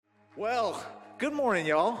Well, good morning,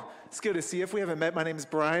 y'all. It's good to see you. If we haven't met, my name is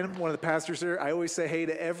Brian. I'm one of the pastors here. I always say hey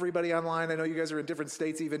to everybody online. I know you guys are in different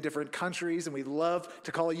states, even different countries, and we love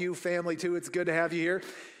to call you family too. It's good to have you here.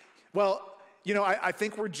 Well, you know, I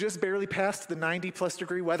think we're just barely past the 90-plus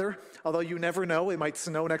degree weather, although you never know. It might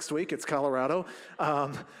snow next week. It's Colorado.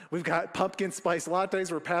 We've got pumpkin spice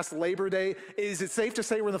lattes. We're past Labor Day. Is it safe to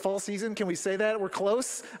say we're in the fall season? Can we say that? We're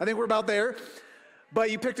close. I think we're about there. But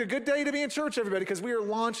you picked a good day to be in church, everybody, because we are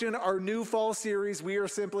launching our new fall series we are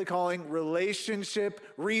simply calling Relationship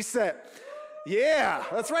Reset. Yeah,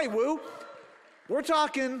 that's right, woo. We're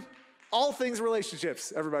talking all things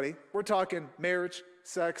relationships, everybody. We're talking marriage,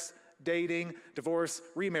 sex, dating, divorce,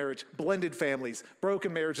 remarriage, blended families,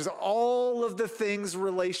 broken marriages, all of the things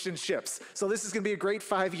relationships. So this is going to be a great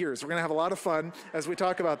 5 years. We're going to have a lot of fun as we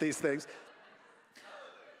talk about these things.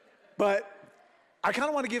 But I kind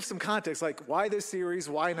of want to give some context, like why this series,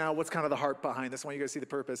 why now, what's kind of the heart behind this. I want you guys to see the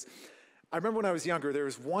purpose. I remember when I was younger, there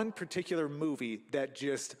was one particular movie that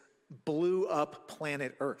just blew up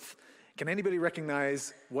planet Earth. Can anybody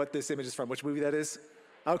recognize what this image is from? Which movie that is?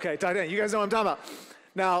 Okay, Titanic. You guys know what I'm talking about.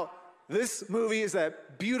 Now, this movie is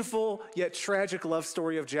that beautiful yet tragic love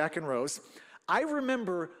story of Jack and Rose. I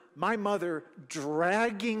remember my mother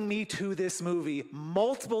dragging me to this movie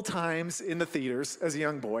multiple times in the theaters as a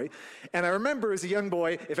young boy. And I remember as a young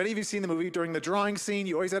boy, if any of you seen the movie, during the drawing scene,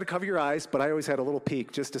 you always had to cover your eyes, but I always had a little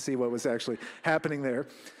peek just to see what was actually happening there.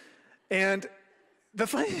 And the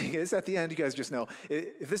funny thing is, at the end, you guys just know,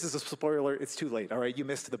 if this is a spoiler, it's too late, all right? You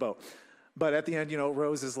missed the boat. But at the end, you know,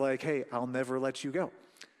 Rose is like, hey, I'll never let you go.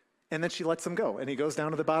 And then she lets him go, and he goes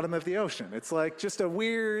down to the bottom of the ocean. It's like just a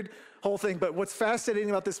weird whole thing. But what's fascinating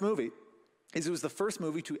about this movie is it was the first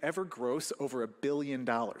movie to ever gross over $1 billion.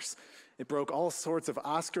 It broke all sorts of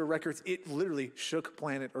Oscar records. It literally shook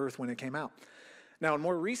planet Earth when it came out. Now, in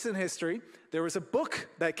more recent history, there was a book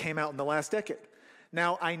that came out in the last decade.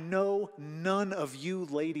 Now, I know none of you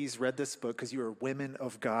ladies read this book because you are women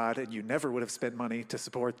of God and you never would have spent money to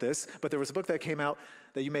support this, but there was a book that came out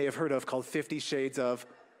that you may have heard of called 50 Shades of...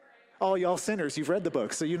 Oh, y'all sinners, you've read the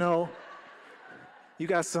book, so you know you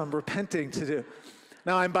got some repenting to do.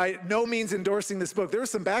 Now, I'm by no means endorsing this book. There was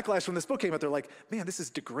some backlash when this book came out. They're like, man, this is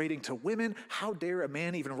degrading to women. How dare a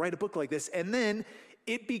man even write a book like this? And then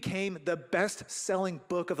it became the best-selling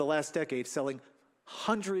book of the last decade, selling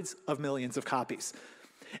hundreds of millions of copies.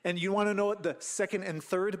 And you want to know what the second and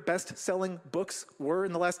third best-selling books were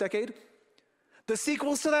in the last decade? The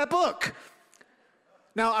sequels to that book.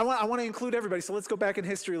 Now, I want to include everybody, so let's go back in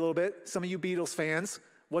history a little bit. Some of you Beatles fans,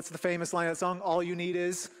 what's the famous line of that song? All you need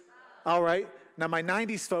is? All right. Now, my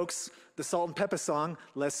 90s folks, the Salt and Pepper song,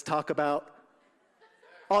 let's talk about,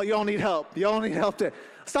 oh, you all need help. You all need help.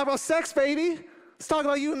 Let's talk about sex, baby. Let's talk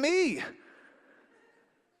about you and me.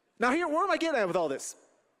 Now, here, where am I getting at with all this?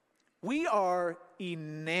 We are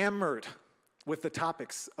enamored with the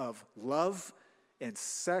topics of love and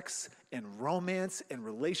sex and romance and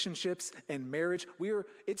relationships and marriage.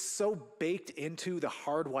 It's so baked into the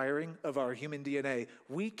hardwiring of our human DNA.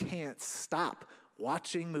 We can't stop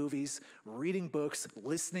watching movies, reading books,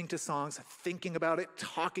 listening to songs, thinking about it,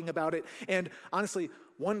 talking about it. And honestly,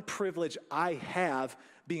 one privilege I have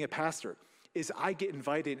being a pastor is I get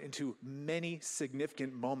invited into many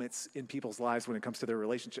significant moments in people's lives when it comes to their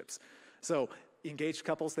relationships. So engaged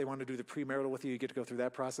couples, they want to do the premarital with you. You get to go through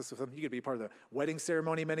that process with them. You get to be part of the wedding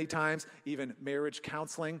ceremony many times, even marriage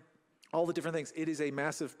counseling, all the different things. It is a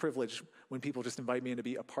massive privilege when people just invite me in to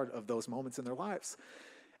be a part of those moments in their lives.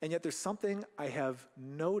 And yet there's something I have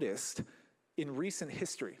noticed in recent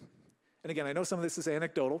history. And again, I know some of this is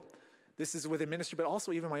anecdotal. This is within ministry, but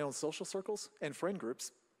also even my own social circles and friend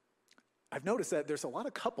groups. I've noticed that there's a lot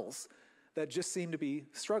of couples that just seem to be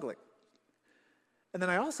struggling. And then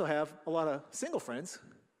I also have a lot of single friends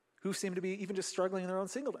who seem to be even just struggling in their own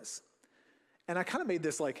singleness. And I kind of made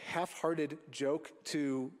this like half-hearted joke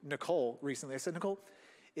to Nicole recently. I said, Nicole,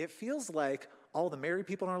 it feels like all the married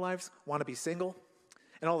people in our lives want to be single,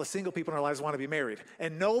 and all the single people in our lives want to be married.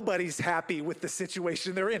 And nobody's happy with the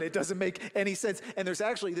situation they're in. It doesn't make any sense. And there's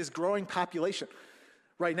actually this growing population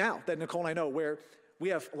right now that Nicole and I know where we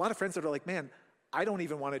have a lot of friends that are like, man, I don't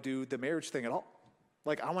even want to do the marriage thing at all.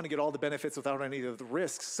 Like, I want to get all the benefits without any of the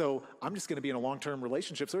risks, so I'm just going to be in a long-term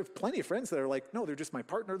relationship. So we have plenty of friends that are like, no, they're just my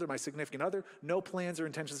partner, they're my significant other, no plans or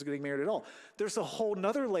intentions of getting married at all. There's a whole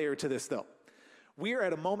nother layer to this, though. We are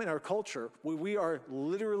at a moment in our culture where we are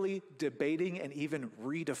literally debating and even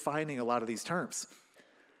redefining a lot of these terms.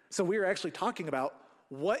 So we are actually talking about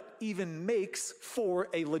what even makes for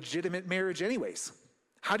a legitimate marriage anyways.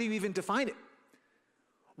 How do you even define it?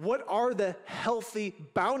 What are the healthy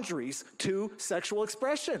boundaries to sexual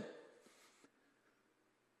expression?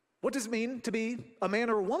 What does it mean to be a man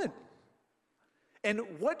or a woman? And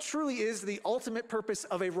what truly is the ultimate purpose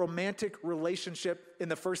of a romantic relationship in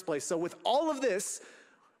the first place? So with all of this,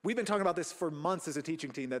 we've been talking about this for months as a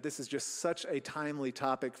teaching team, that this is just such a timely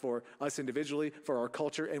topic for us individually, for our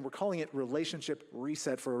culture, and we're calling it Relationship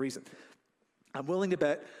Reset for a reason. I'm willing to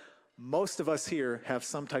bet most of us here have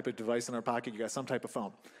some type of device in our pocket. You got some type of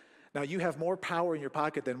phone. Now, you have more power in your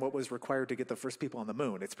pocket than what was required to get the first people on the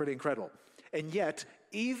moon. It's pretty incredible. And yet,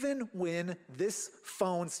 even when this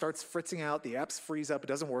phone starts fritzing out, the apps freeze up, it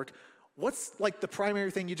doesn't work, what's like the primary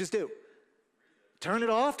thing you just do? Turn it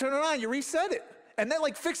off, turn it on, you reset it. And that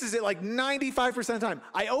like fixes it like 95% of the time.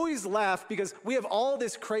 I always laugh because we have all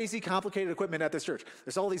this crazy complicated equipment at this church.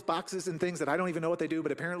 There's all these boxes and things that I don't even know what they do,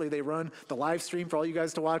 but apparently they run the live stream for all you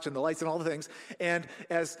guys to watch and the lights and all the things. And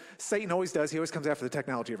as Satan always does, he always comes after the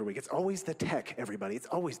technology every week. It's always the tech, everybody. It's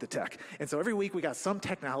always the tech. And so every week we got some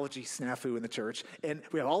technology snafu in the church. And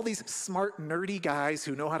we have all these smart, nerdy guys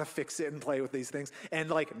who know how to fix it and play with these things.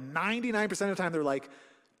 And like 99% of the time they're like,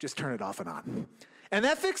 just turn it off and on. And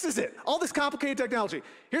that fixes it. All this complicated technology.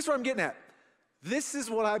 Here's what I'm getting at. This is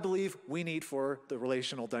what I believe we need for the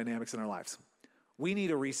relational dynamics in our lives. We need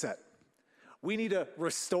a reset. We need to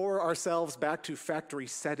restore ourselves back to factory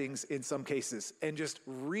settings in some cases and just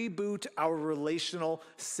reboot our relational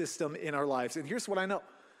system in our lives. And here's what I know.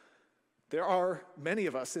 There are many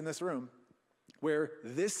of us in this room where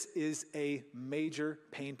this is a major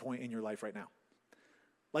pain point in your life right now.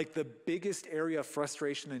 Like the biggest area of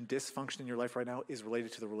frustration and dysfunction in your life right now is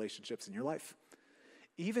related to the relationships in your life.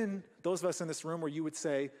 Even those of us in this room where you would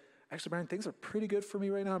say, actually, Brian, things are pretty good for me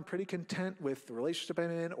right now. I'm pretty content with the relationship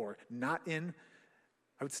I'm in or not in.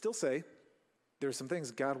 I would still say there's some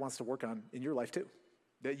things God wants to work on in your life too,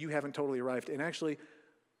 that you haven't totally arrived. And actually,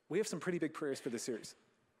 we have some pretty big prayers for this series.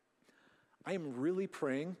 I am really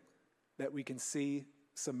praying that we can see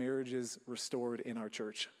some marriages restored in our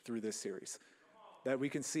church through this series, that we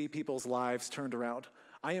can see people's lives turned around.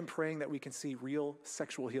 I am praying that we can see real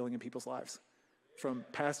sexual healing in people's lives from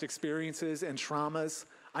past experiences and traumas.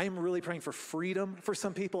 I am really praying for freedom for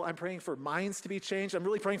some people. I'm praying for minds to be changed. I'm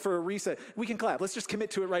really praying for a reset. We can clap. Let's just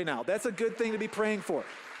commit to it right now. That's a good thing to be praying for.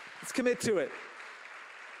 Let's commit to it.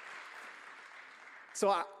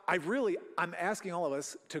 So I'm asking all of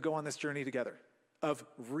us to go on this journey together of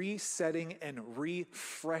resetting and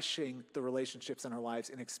refreshing the relationships in our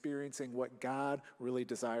lives and experiencing what God really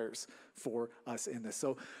desires for us in this.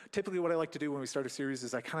 So typically what I like to do when we start a series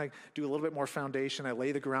is I kind of do a little bit more foundation. I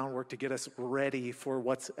lay the groundwork to get us ready for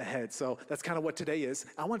what's ahead. So that's kind of what today is.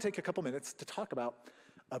 I want to take a couple minutes to talk about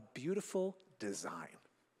a beautiful design.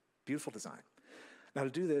 Beautiful design. Now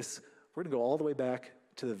to do this, we're going to go all the way back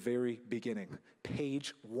to the very beginning.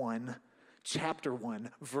 Page 1, chapter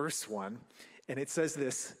 1, verse 1. And it says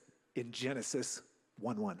this in Genesis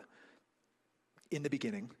 1:1. In the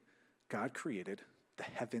beginning, God created the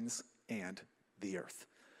heavens and the earth.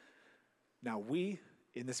 Now we,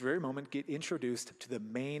 in this very moment, get introduced to the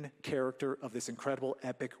main character of this incredible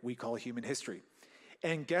epic we call human history.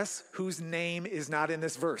 And guess whose name is not in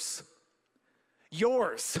this verse?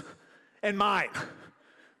 Yours and mine.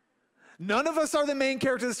 None of us are the main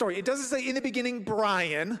character of the story. It doesn't say in the beginning,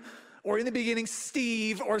 Brian, or in the beginning,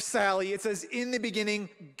 Steve or Sally. It says in the beginning,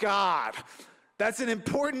 God. That's an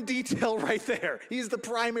important detail right there. He's the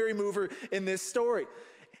primary mover in this story.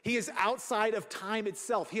 He is outside of time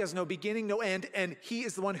itself. He has no beginning, no end, and he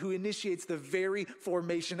is the one who initiates the very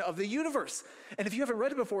formation of the universe. And if you haven't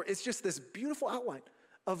read it before, it's just this beautiful outline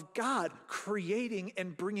of God creating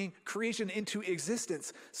and bringing creation into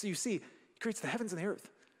existence. So you see, he creates the heavens and the earth.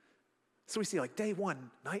 So we see like day one,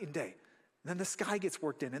 night and day. And then the sky gets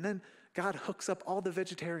worked in, and then God hooks up all the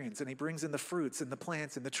vegetarians, and he brings in the fruits and the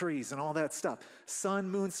plants and the trees and all that stuff. Sun,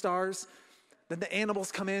 moon, stars. Then the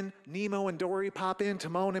animals come in. Nemo and Dory pop in,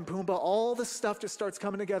 Timon and Pumbaa. All this stuff just starts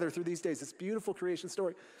coming together through these days. This beautiful creation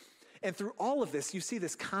story. And through all of this, you see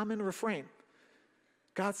this common refrain.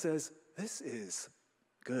 God says, this is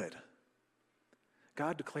good.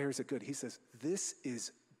 God declares it good. He says, this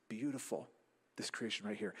is beautiful, this creation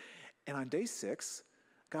right here. And on day 6,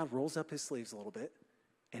 God rolls up his sleeves a little bit,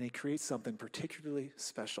 and he creates something particularly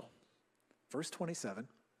special. Verse 27,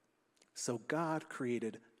 so God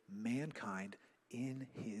created mankind in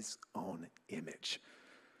his own image.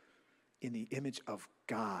 In the image of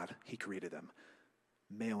God, he created them.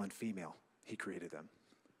 Male and female, he created them.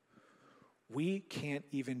 We can't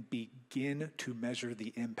even begin to measure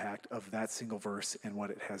the impact of that single verse and what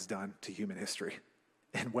it has done to human history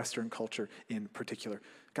and Western culture in particular.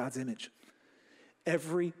 God's image.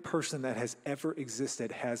 Every person that has ever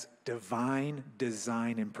existed has divine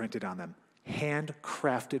design imprinted on them.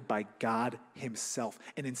 handcrafted by God himself.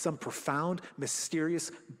 And in some profound,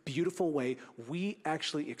 mysterious, beautiful way, we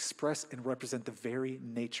actually express and represent the very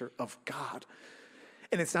nature of God.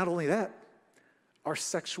 And it's not only that, our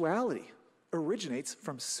sexuality originates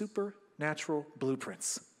from supernatural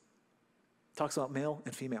blueprints. Talks about male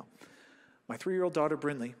and female. My 3-year-old daughter,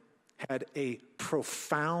 Brindley, had a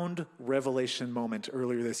profound revelation moment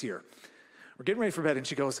earlier this year. We're getting ready for bed, and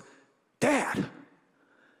she goes, "Dad,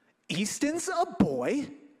 Easton's a boy,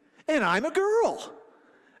 and I'm a girl."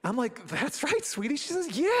 I'm like, "That's right, sweetie." She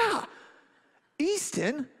says, "Yeah,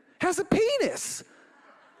 Easton has a penis,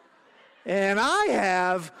 and I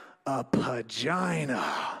have a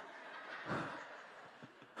pagina."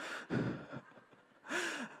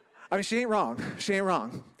 I mean, she ain't wrong. She ain't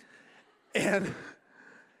wrong. And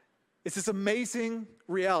it's this amazing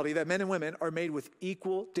reality that men and women are made with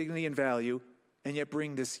equal dignity and value, and yet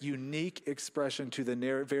bring this unique expression to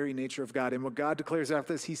the very nature of God. And what God declares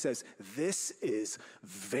after this, he says, "This is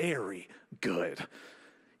very good."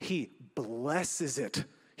 He blesses it.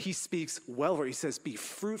 He speaks well over it. He says, "Be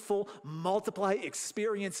fruitful, multiply,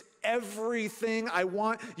 experience everything I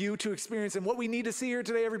want you to experience." And what we need to see here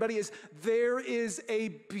today, everybody, is there is a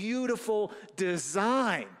beautiful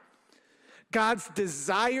design. God's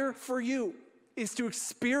desire for you is to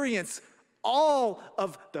experience all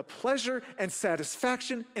of the pleasure and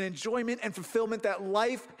satisfaction and enjoyment and fulfillment that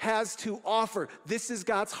life has to offer. This is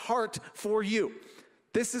God's heart for you.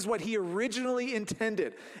 This is what he originally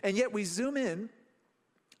intended. And yet we zoom in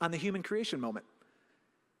on the human creation moment,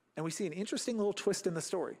 and we see an interesting little twist in the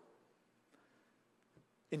story.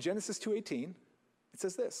 In Genesis 2:18, it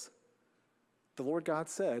says this: "The Lord God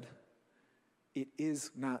said, it is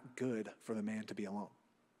not good for the man to be alone."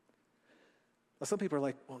 Now, some people are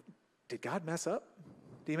like, "Well, did God mess up?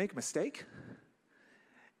 Did he make a mistake?"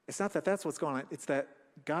 It's not that that's what's going on. It's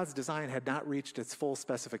that God's design had not reached its full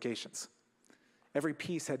specifications. Every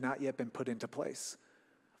piece had not yet been put into place.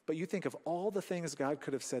 But you think of all the things God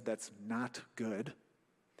could have said that's not good,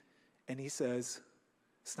 and he says,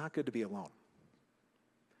 it's not good to be alone.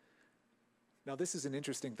 Now, this is an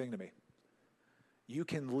interesting thing to me. You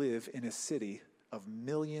can live in a city of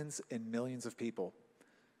millions and millions of people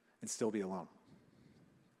and still be alone.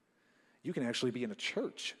 You can actually be in a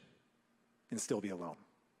church and still be alone.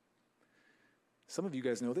 Some of you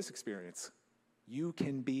guys know this experience. You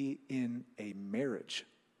can be in a marriage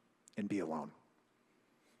and be alone.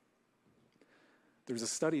 There's a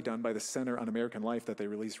study done by the Center on American Life that they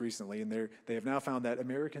released recently, and they have now found that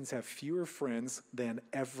Americans have fewer friends than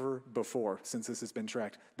ever before since this has been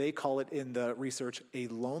tracked. They call it in the research a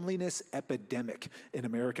loneliness epidemic in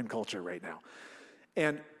American culture right now.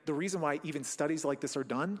 And the reason why even studies like this are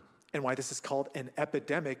done and why this is called an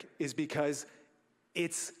epidemic is because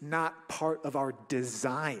it's not part of our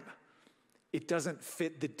design. It doesn't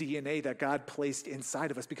fit the DNA that God placed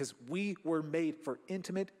inside of us because we were made for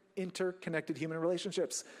intimate, interconnected human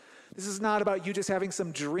relationships. This is not about you just having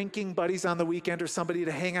some drinking buddies on the weekend or somebody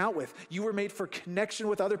to hang out with. You were made for connection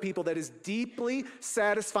with other people that is deeply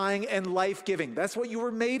satisfying and life-giving. That's what you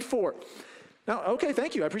were made for. Now, okay,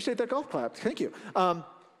 thank you. I appreciate that golf clap. Thank you.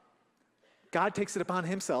 God takes it upon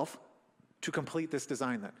himself to complete this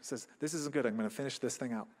design then. He says, this isn't good. I'm going to finish this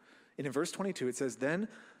thing out. And in verse 22, it says, "Then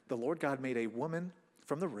the Lord God made a woman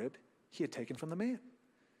from the rib he had taken from the man,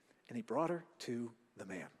 and he brought her to the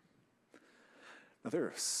man." Now, there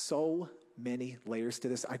are so many layers to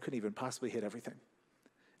this, I couldn't even possibly hit everything.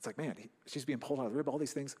 It's like, man, she's being pulled out of the rib, all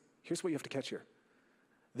these things. Here's what you have to catch here.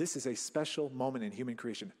 This is a special moment in human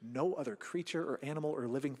creation. No other creature or animal or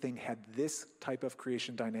living thing had this type of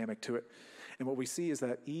creation dynamic to it. And what we see is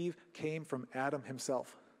that Eve came from Adam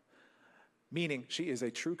himself, meaning she is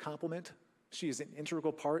a true complement. She is an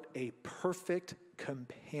integral part, a perfect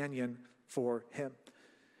companion for him.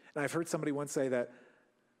 And I've heard somebody once say that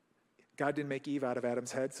God didn't make Eve out of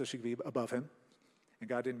Adam's head so she could be above him, and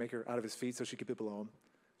God didn't make her out of his feet so she could be below him.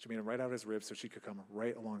 She made him right out of his ribs so she could come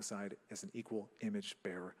right alongside as an equal image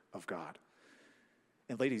bearer of God.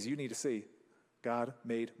 And ladies, you need to see God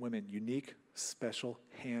made women unique, special,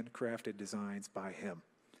 handcrafted designs by him.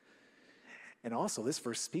 And also, this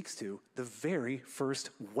verse speaks to the very first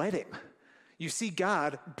wedding. You see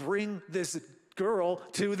God bring this girl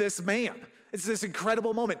to this man. It's this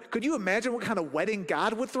incredible moment. Could you imagine what kind of wedding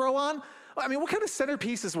God would throw on? I mean, what kind of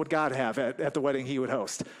centerpieces would God have at the wedding he would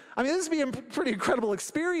host? I mean, this would be a pretty incredible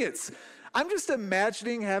experience. I'm just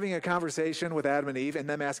imagining having a conversation with Adam and Eve and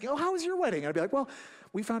them asking, "Oh, how was your wedding?" And I'd be like, "Well,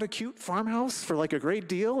 we found a cute farmhouse for like a great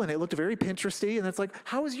deal, and it looked very Pinteresty." And it's like,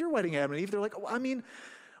 "How was your wedding, Adam and Eve?" They're like, "Oh, I mean,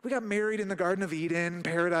 We got married in the Garden of Eden,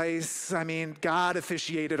 paradise. I mean, God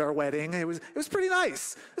officiated our wedding. It was pretty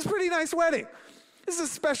nice. It was a pretty nice wedding. This is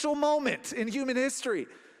a special moment in human history.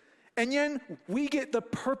 And then we get the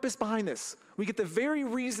purpose behind this. We get the very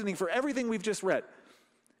reasoning for everything we've just read.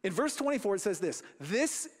 In verse 24, it says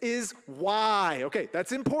this is why. Okay,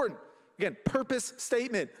 that's important. Again, purpose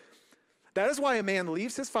statement. That is why a man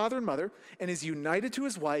leaves his father and mother and is united to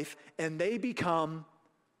his wife, and they become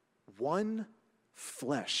one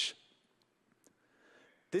flesh.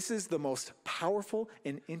 This is the most powerful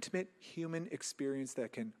and intimate human experience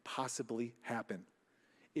that can possibly happen.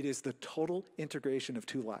 It is the total integration of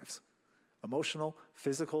two lives. Emotional,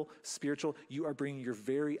 physical, spiritual. You are bringing your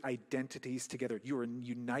very identities together. You are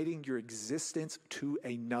uniting your existence to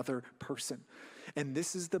another person. And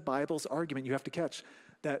this is the Bible's argument you have to catch,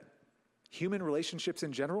 that human relationships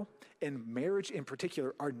in general, and marriage in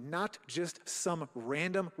particular, are not just some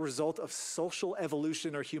random result of social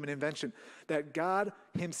evolution or human invention, that God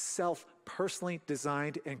himself personally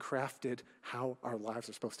designed and crafted how our lives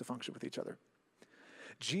are supposed to function with each other.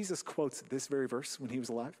 Jesus quotes this very verse when he was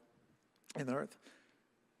alive in the earth.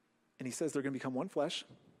 And he says they're going to become one flesh.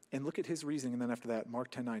 And look at his reasoning. And then after that,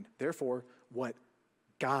 Mark 10:9. Therefore, what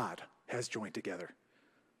God has joined together,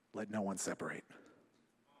 let no one separate.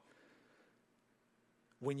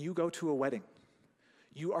 When you go to a wedding,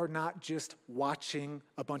 you are not just watching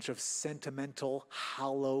a bunch of sentimental,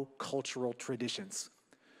 hollow cultural traditions.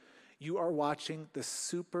 You are watching the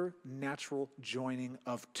supernatural joining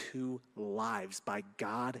of two lives by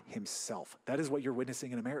God himself. That is what you're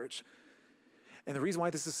witnessing in a marriage. And the reason why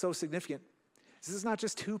this is so significant is this is not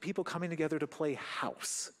just two people coming together to play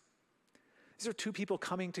house. These are two people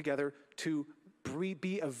coming together to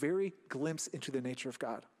be a very glimpse into the nature of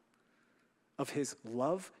God, of his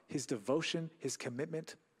love, his devotion, his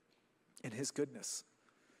commitment, and his goodness.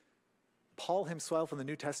 Paul himself in the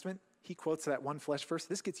New Testament, he quotes that one flesh verse.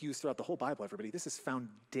 This gets used throughout the whole Bible, everybody. This is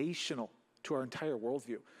foundational to our entire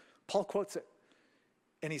worldview. Paul quotes it,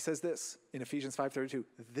 and he says this in Ephesians 5:32,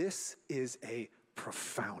 this is a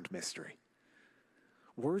profound mystery.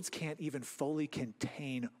 Words can't even fully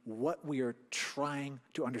contain what we are trying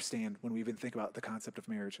to understand when we even think about the concept of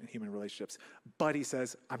marriage and human relationships. But he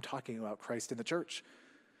says, I'm talking about Christ and the church.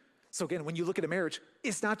 So again, when you look at a marriage,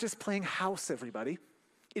 it's not just playing house, everybody.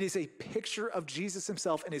 It is a picture of Jesus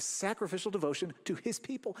himself and his sacrificial devotion to his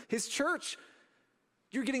people, his church.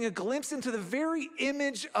 You're getting a glimpse into the very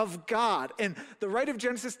image of God. And the writer of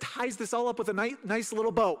Genesis ties this all up with a nice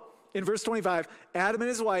little bow. In verse 25, Adam and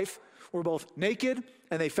his wife were both naked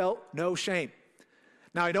and they felt no shame.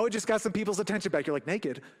 Now, I know it just got some people's attention back. You're like,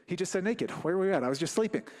 naked? He just said naked. Where were we at? I was just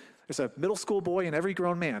sleeping. There's a middle school boy in every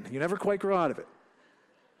grown man. You never quite grow out of it.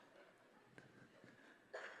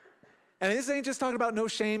 And this ain't just talking about no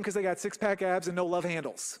shame because they got six-pack abs and no love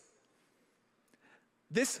handles.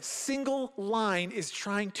 This single line is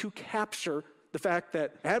trying to capture the fact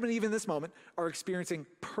that Adam and Eve in this moment are experiencing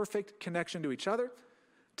perfect connection to each other,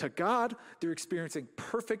 to God. They're experiencing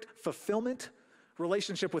perfect fulfillment,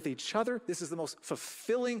 relationship with each other. This is the most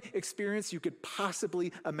fulfilling experience you could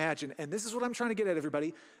possibly imagine. And this is what I'm trying to get at,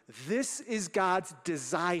 everybody. This is God's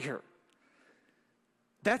desire.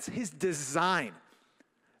 That's his design.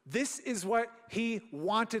 This is what he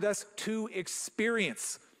wanted us to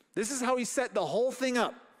experience. This is how he set the whole thing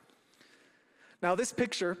up. Now, this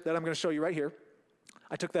picture that I'm going to show you right here,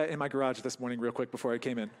 I took that in my garage this morning real quick before I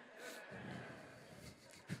came in.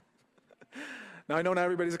 Now, I know not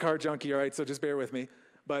everybody's a car junkie, all right, so just bear with me.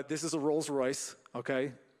 But this is a Rolls Royce,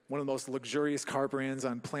 okay? One of the most luxurious car brands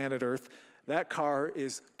on planet Earth. That car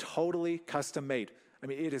is totally custom made. I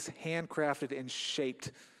mean, it is handcrafted and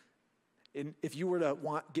shaped. And if you were to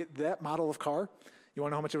get that model of car, you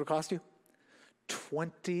want to know how much it would cost you?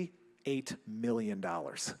 $28 million,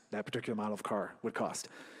 that particular model of car would cost.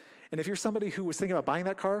 And if you're somebody who was thinking about buying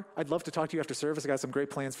that car, I'd love to talk to you after service. I got some great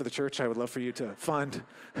plans for the church I would love for you to fund.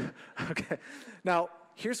 Okay. Now,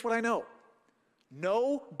 here's what I know.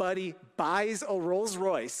 Nobody buys a Rolls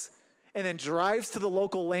Royce and then drives to the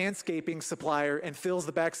local landscaping supplier and fills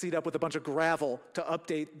the back seat up with a bunch of gravel to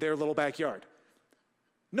update their little backyard.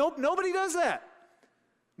 Nope, nobody does that.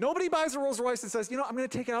 Nobody buys a Rolls Royce and says, you know, I'm going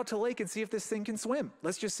to take it out to the lake and see if this thing can swim.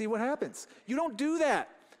 Let's just see what happens. You don't do that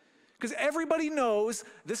because everybody knows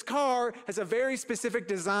this car has a very specific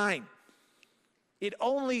design. It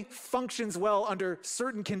only functions well under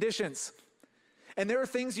certain conditions. And there are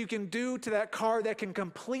things you can do to that car that can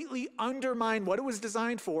completely undermine what it was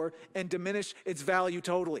designed for and diminish its value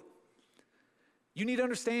totally. You need to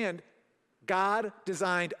understand, God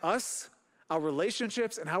designed us, our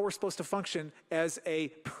relationships, and how we're supposed to function as a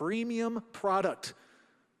premium product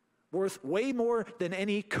worth way more than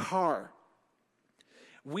any car.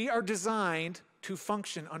 We are designed to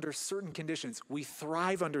function under certain conditions. We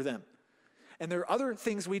thrive under them. And there are other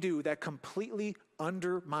things we do that completely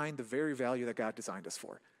undermine the very value that God designed us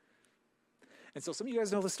for. And so some of you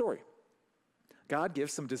guys know the story. God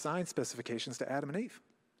gives some design specifications to Adam and Eve.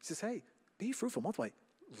 He says, hey, be fruitful, multiply,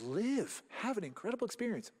 live, have an incredible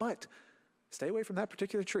experience, but stay away from that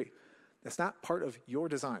particular tree. That's not part of your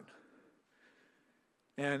design.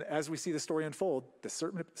 And as we see the story unfold, the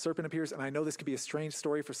serpent appears, and I know this could be a strange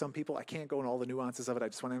story for some people. I can't go into all the nuances of it. I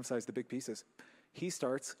just want to emphasize the big pieces. He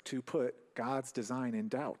starts to put God's design in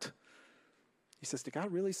doubt. He says, did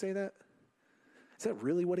God really say that? Is that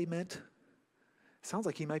really what he meant? It sounds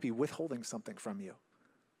like he might be withholding something from you.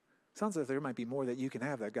 It sounds like there might be more that you can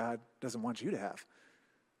have that God doesn't want you to have.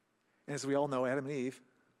 And as we all know, Adam and Eve,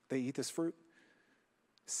 they eat this fruit.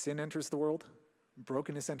 Sin enters the world.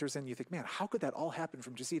 Brokenness enters in. You think, man, how could that all happen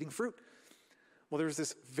from just eating fruit? Well, there's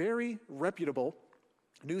this very reputable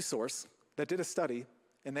news source that did a study,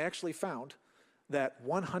 and they actually found that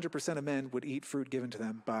 100% of men would eat fruit given to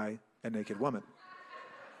them by a naked woman.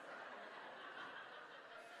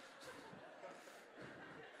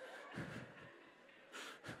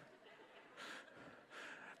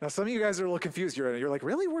 Now, some of you guys are a little confused. You're like,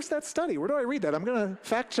 really? Where's that study? Where do I read that? I'm going to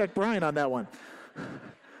fact check Brian on that one.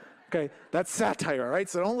 Okay, that's satire, all right?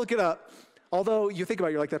 So don't look it up. Although you think about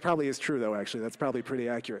it, you're like, that probably is true, though, actually. That's probably pretty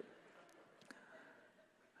accurate.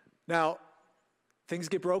 Now, things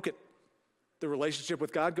get broken. The relationship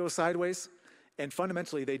with God goes sideways, and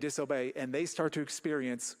fundamentally they disobey, and they start to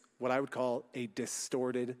experience what I would call a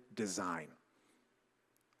distorted design.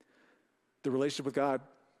 The relationship with God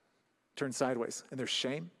turns sideways, and there's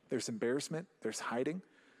shame, there's embarrassment, there's hiding,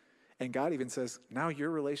 and God even says, now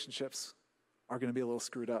your relationships are going to be a little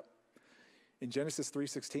screwed up. In Genesis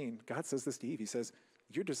 3:16, God says this to Eve. He says,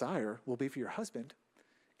 your desire will be for your husband,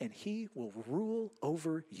 and he will rule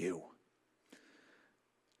over you.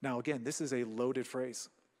 Now, again, this is a loaded phrase,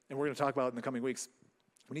 and we're going to talk about it in the coming weeks.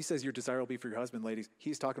 When he says your desire will be for your husband, ladies,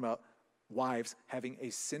 he's talking about wives having a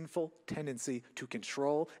sinful tendency to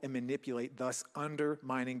control and manipulate, thus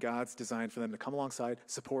undermining God's design for them to come alongside,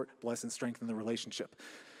 support, bless, and strengthen the relationship.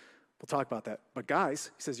 We'll talk about that. But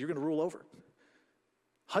guys, he says, you're going to rule over.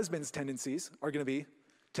 Husbands' tendencies are going to be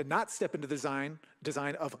to not step into the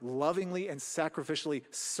design of lovingly and sacrificially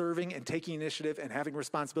serving and taking initiative and having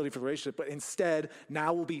responsibility for the relationship, but instead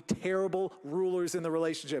now will be terrible rulers in the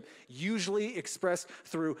relationship, usually expressed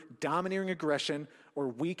through domineering aggression or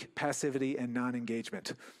weak passivity and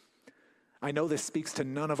non-engagement. I know this speaks to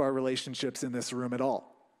none of our relationships in this room at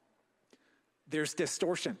all. There's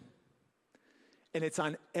distortion, and it's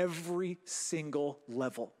on every single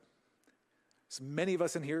level. So many of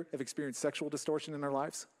us in here have experienced sexual distortion in our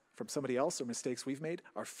lives from somebody else or mistakes we've made.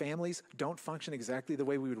 Our families don't function exactly the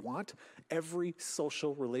way we would want. Every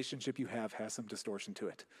social relationship you have has some distortion to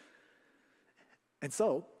it. And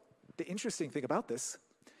so the interesting thing about this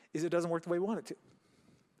is it doesn't work the way we want it to.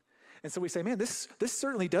 And so we say, man, this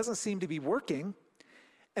certainly doesn't seem to be working.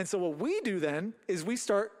 And so what we do then is we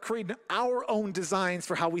start creating our own designs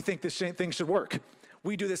for how we think this thing should work.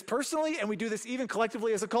 We do this personally, and we do this even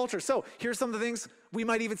collectively as a culture. So here's some of the things we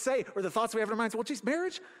might even say, or the thoughts we have in our minds. Well, geez,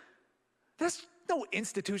 marriage, that's no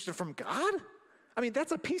institution from God. I mean,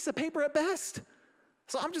 that's a piece of paper at best.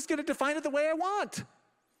 So I'm just going to define it the way I want.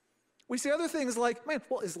 We say other things like, man,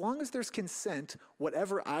 well, as long as there's consent,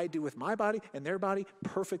 whatever I do with my body and their body,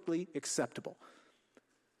 perfectly acceptable.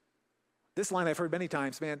 This line I've heard many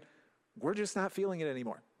times, man, we're just not feeling it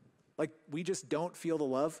anymore. Like, we just don't feel the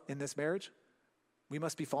love in this marriage. We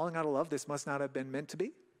must be falling out of love. This must not have been meant to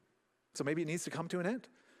be. So maybe it needs to come to an end.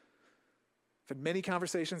 I've had many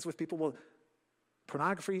conversations with people, well,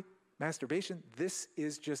 pornography, masturbation, this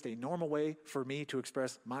is just a normal way for me to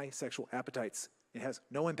express my sexual appetites. It has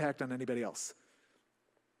no impact on anybody else.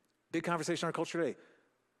 Big conversation in our culture today.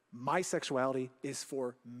 My sexuality is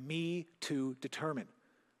for me to determine.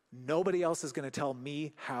 Nobody else is going to tell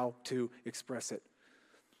me how to express it.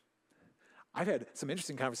 I've had some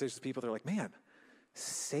interesting conversations with people. They're like, man,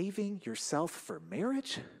 saving yourself for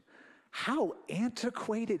marriage? How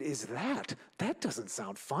antiquated is that? That doesn't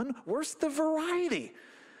sound fun. Where's the variety?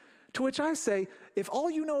 To which I say, if all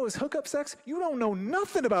you know is hookup sex, you don't know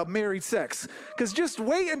nothing about married sex. Because just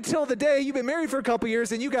wait until the day you've been married for a couple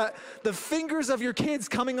years and you got the fingers of your kids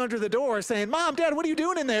coming under the door saying, Mom, Dad, what are you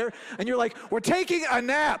doing in there? And you're like, we're taking a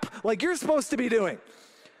nap, like you're supposed to be doing.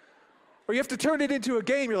 Or you have to turn it into a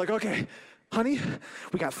game. You're like, okay, honey,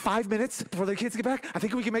 we got 5 minutes before the kids get back. I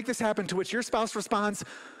think we can make this happen. To which your spouse responds,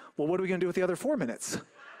 well, what are we going to do with the other 4 minutes?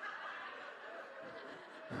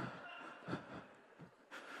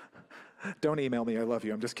 Don't email me. I love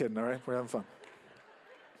you. I'm just kidding, all right? We're having fun.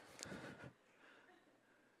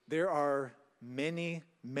 There are many,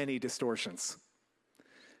 many distortions.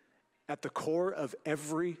 At the core of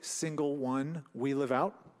every single one we live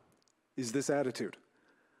out is this attitude: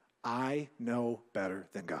 I know better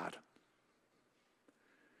than God.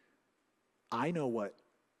 I know what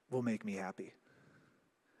will make me happy.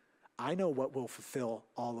 I know what will fulfill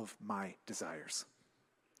all of my desires.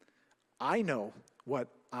 I know what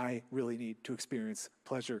I really need to experience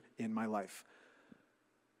pleasure in my life.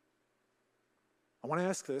 I want to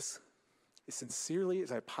ask this as sincerely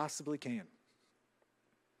as I possibly can.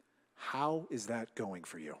 How is that going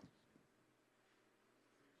for you?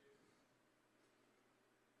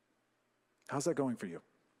 How's that going for you?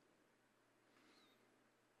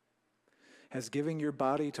 Has giving your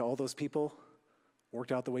body to all those people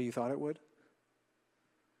worked out the way you thought it would?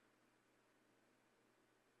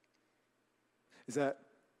 Is that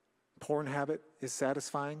porn habit as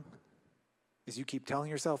satisfying as you keep telling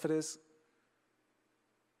yourself it is?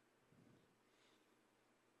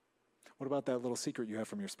 What about that little secret you have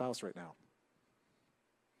from your spouse right now?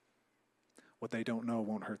 What they don't know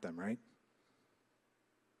won't hurt them, right?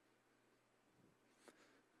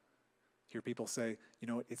 Hear people say, you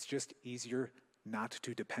know, it's just easier not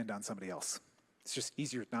to depend on somebody else. It's just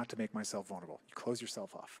easier not to make myself vulnerable. You close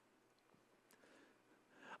yourself off.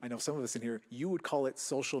 I know some of us in here, you would call it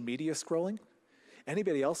social media scrolling.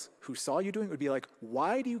 Anybody else who saw you doing it would be like,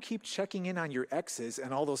 why do you keep checking in on your exes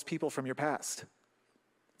and all those people from your past?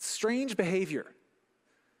 Strange behavior.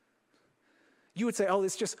 You would say, oh,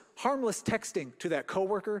 it's just harmless texting to that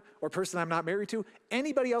coworker or person I'm not married to.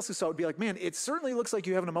 Anybody else who saw it would be like, man, it certainly looks like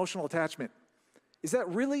you have an emotional attachment. Is that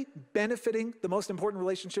really benefiting the most important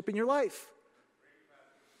relationship in your life?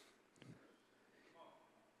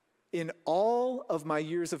 In all of my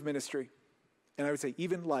years of ministry, and I would say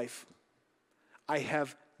even life, I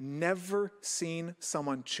have never seen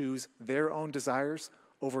someone choose their own desires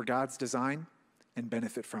over God's design and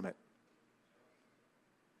benefit from it.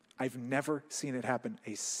 I've never seen it happen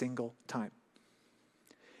a single time.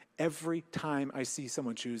 Every time I see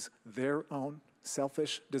someone choose their own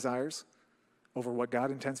selfish desires over what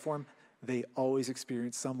God intends for them, they always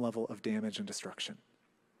experience some level of damage and destruction.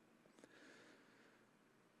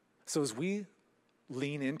 So as we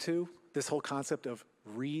lean into this whole concept of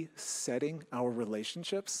resetting our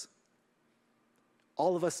relationships,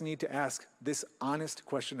 all of us need to ask this honest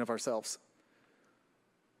question of ourselves.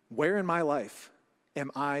 Where in my life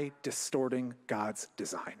am I distorting God's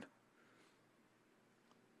design?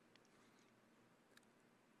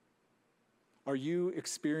 Are you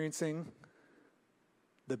experiencing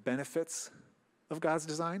the benefits of God's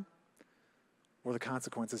design or the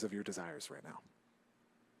consequences of your desires right now?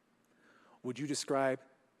 Would you describe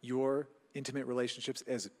your intimate relationships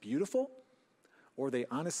as beautiful, or are they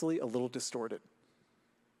honestly a little distorted?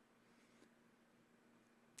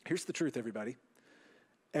 Here's the truth, everybody.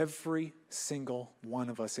 Every single one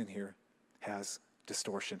of us in here has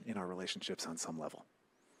distortion in our relationships on some level.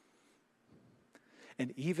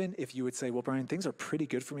 And even if you would say, well, Brian, things are pretty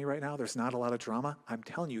good for me right now, there's not a lot of drama, I'm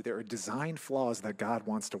telling you, there are design flaws that God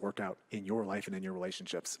wants to work out in your life and in your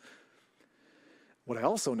relationships. What I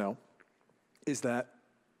also know is that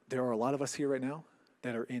there are a lot of us here right now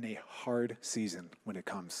that are in a hard season when it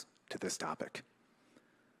comes to this topic.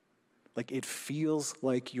 Like, it feels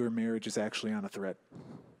like your marriage is actually on a thread.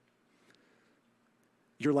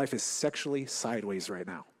 Your life is sexually sideways right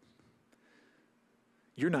now.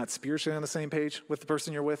 You're not spiritually on the same page with the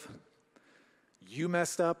person you're with. You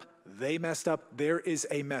messed up, they messed up, there is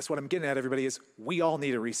a mess. What I'm getting at, everybody, is we all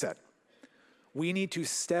need a reset. We need to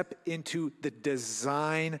step into the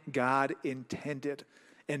design God intended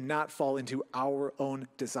and not fall into our own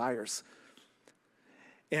desires.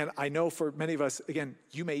 And I know for many of us, again,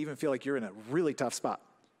 you may even feel like you're in a really tough spot.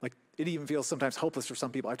 Like, it even feels sometimes hopeless for some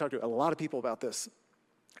people. I've talked to a lot of people about this.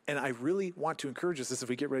 And I really want to encourage us as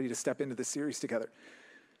we get ready to step into this series together.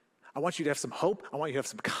 I want you to have some hope. I want you to have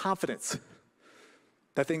some confidence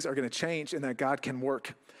that things are going to change and that God can work.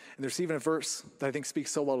 And there's even a verse that I think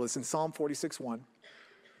speaks so well to this. In Psalm 46:1,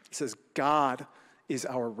 it says, God is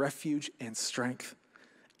our refuge and strength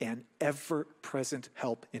and ever-present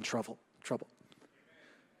help in trouble.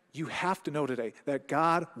 You have to know today that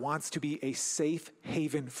God wants to be a safe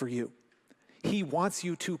haven for you. He wants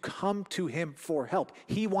you to come to him for help.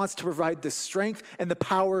 He wants to provide the strength and the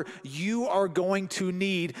power you are going to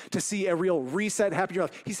need to see a real reset happen in your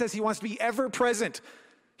life. He says he wants to be ever present.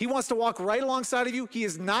 He wants to walk right alongside of you. He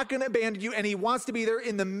is not going to abandon you, and he wants to be there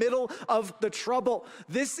in the middle of the trouble.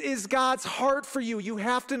 This is God's heart for you. You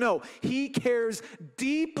have to know he cares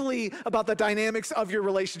deeply about the dynamics of your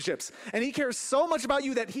relationships, and he cares so much about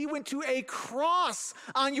you that he went to a cross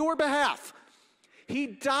on your behalf. He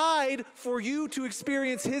died for you to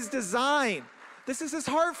experience his design. This is his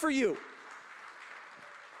heart for you.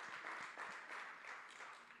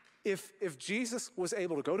 If Jesus was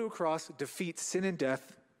able to go to a cross, defeat sin and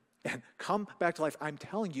death, and come back to life, I'm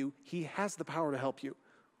telling you, he has the power to help you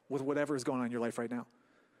with whatever is going on in your life right now.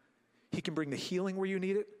 He can bring the healing where you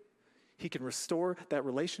need it. He can restore that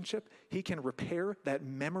relationship. He can repair that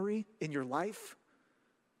memory in your life.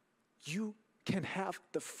 You can have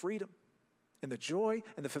the freedom and the joy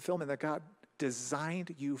and the fulfillment that God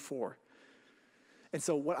designed you for. And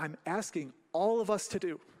so what I'm asking all of us to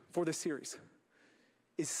do for this series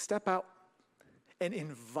is step out and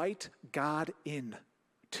invite God in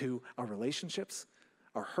to our relationships,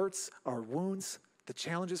 our hurts, our wounds, the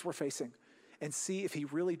challenges we're facing, and see if he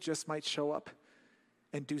really just might show up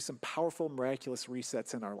and do some powerful, miraculous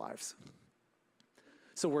resets in our lives.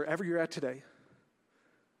 So wherever you're at today,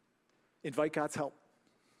 invite God's help.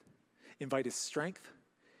 Invite his strength.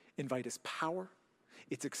 Invite his power.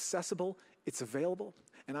 It's accessible. It's available.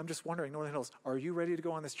 And I'm just wondering, Northern Hills, are you ready to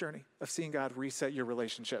go on this journey of seeing God reset your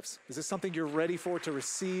relationships? Is this something you're ready for to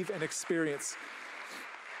receive and experience?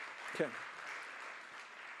 Okay.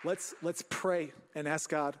 Let's pray and ask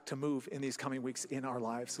God to move in these coming weeks in our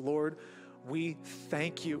lives. Lord, we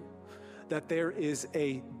thank you that there is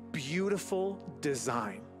a beautiful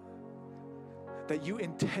design that you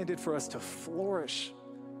intended for us to flourish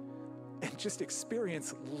and just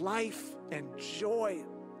experience life and joy.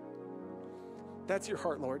 That's your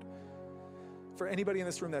heart, Lord. For anybody in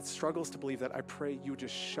this room that struggles to believe that, I pray you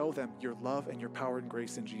just show them your love and your power and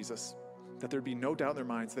grace in Jesus, that there be no doubt in their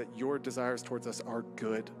minds that your desires towards us are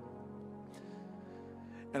good.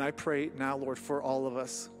 And I pray now, Lord, for all of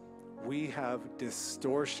us, we have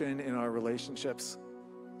distortion in our relationships.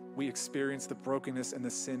 We experience the brokenness and the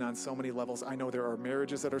sin on so many levels. I know there are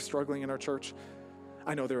marriages that are struggling in our church.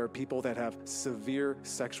 I know there are people that have severe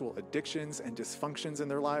sexual addictions and dysfunctions in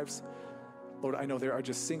their lives. Lord, I know there are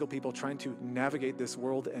just single people trying to navigate this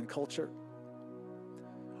world and culture.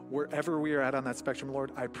 Wherever we are at on that spectrum,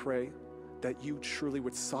 Lord, I pray that you truly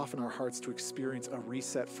would soften our hearts to experience a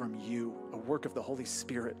reset from you, a work of the Holy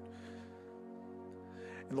Spirit.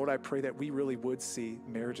 And Lord, I pray that we really would see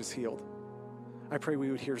marriages healed. I pray we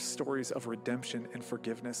would hear stories of redemption and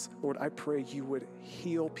forgiveness. Lord, I pray you would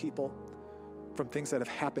heal people from things that have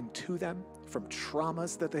happened to them, from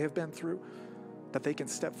traumas that they have been through, that they can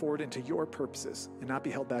step forward into your purposes and not be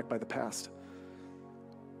held back by the past.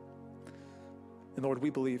 And Lord, we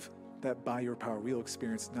believe that by your power, we'll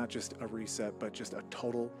experience not just a reset, but just a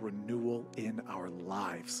total renewal in our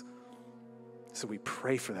lives. So we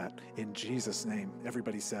pray for that in Jesus' name.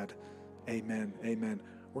 Everybody said, amen, amen.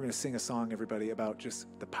 We're going to sing a song, everybody, about just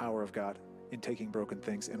the power of God in taking broken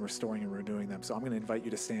things and restoring and renewing them. So I'm going to invite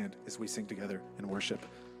you to stand as we sing together and worship.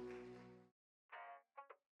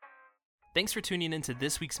 Thanks for tuning into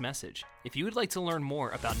this week's message. If you would like to learn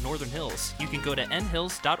more about Northern Hills, you can go to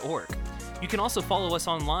nhills.org. You can also follow us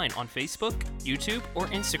online on Facebook, YouTube, or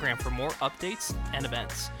Instagram for more updates and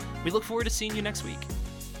events. We look forward to seeing you next week.